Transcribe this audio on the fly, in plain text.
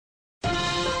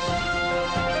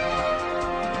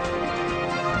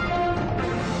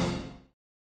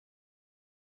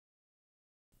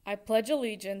I pledge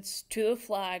allegiance to the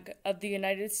flag of the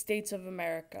United States of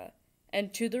America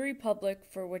and to the republic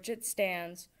for which it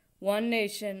stands, one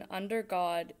nation under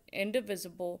God,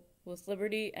 indivisible, with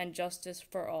liberty and justice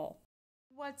for all.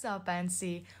 What's up,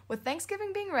 NC? With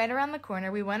Thanksgiving being right around the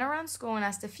corner, we went around school and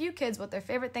asked a few kids what their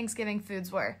favorite Thanksgiving foods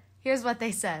were. Here's what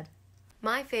they said.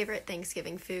 My favorite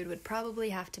Thanksgiving food would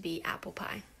probably have to be apple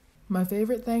pie. My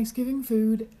favorite Thanksgiving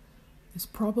food is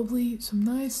probably some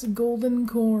nice golden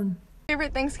corn. My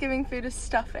favorite Thanksgiving food is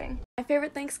stuffing. My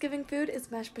favorite Thanksgiving food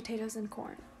is mashed potatoes and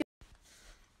corn.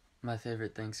 My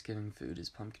favorite Thanksgiving food is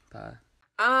pumpkin pie.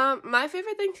 My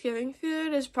favorite Thanksgiving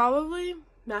food is probably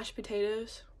mashed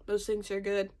potatoes. Those things are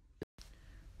good.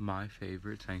 My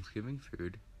favorite Thanksgiving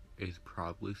food is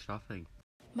probably stuffing.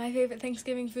 My favorite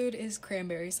Thanksgiving food is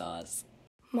cranberry sauce.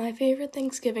 My favorite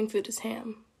Thanksgiving food is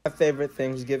ham. My favorite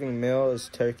Thanksgiving meal is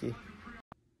turkey.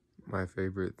 My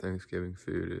favorite Thanksgiving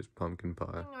food is pumpkin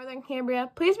pie. Northern Cambria,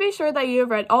 please be sure that you have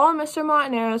read all of Mr.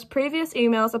 Montanero's previous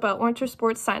emails about winter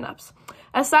sports signups.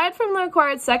 Aside from the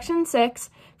required Section 6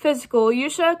 physical, you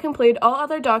should have completed all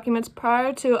other documents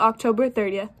prior to October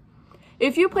 30th.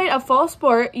 If you played a fall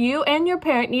sport, you and your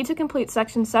parent need to complete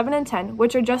Sections 7 and 10,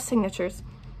 which are just signatures.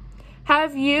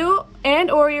 Have you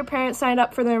and or your parent signed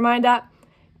up for the Remind app?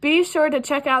 Be sure to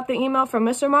check out the email from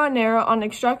Mr. Montanero on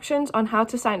instructions on how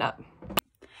to sign up.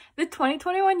 The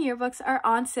 2021 yearbooks are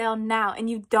on sale now, and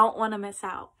you don't want to miss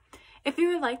out. If you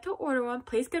would like to order one,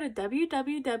 please go to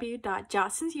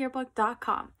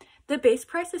www.johnsonsyearbook.com. The base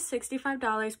price is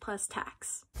 $65 plus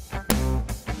tax.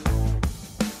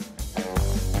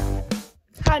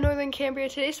 Hi, Northern Cambria.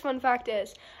 Today's fun fact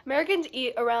is, Americans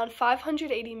eat around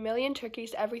 580 million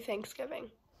turkeys every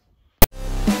Thanksgiving.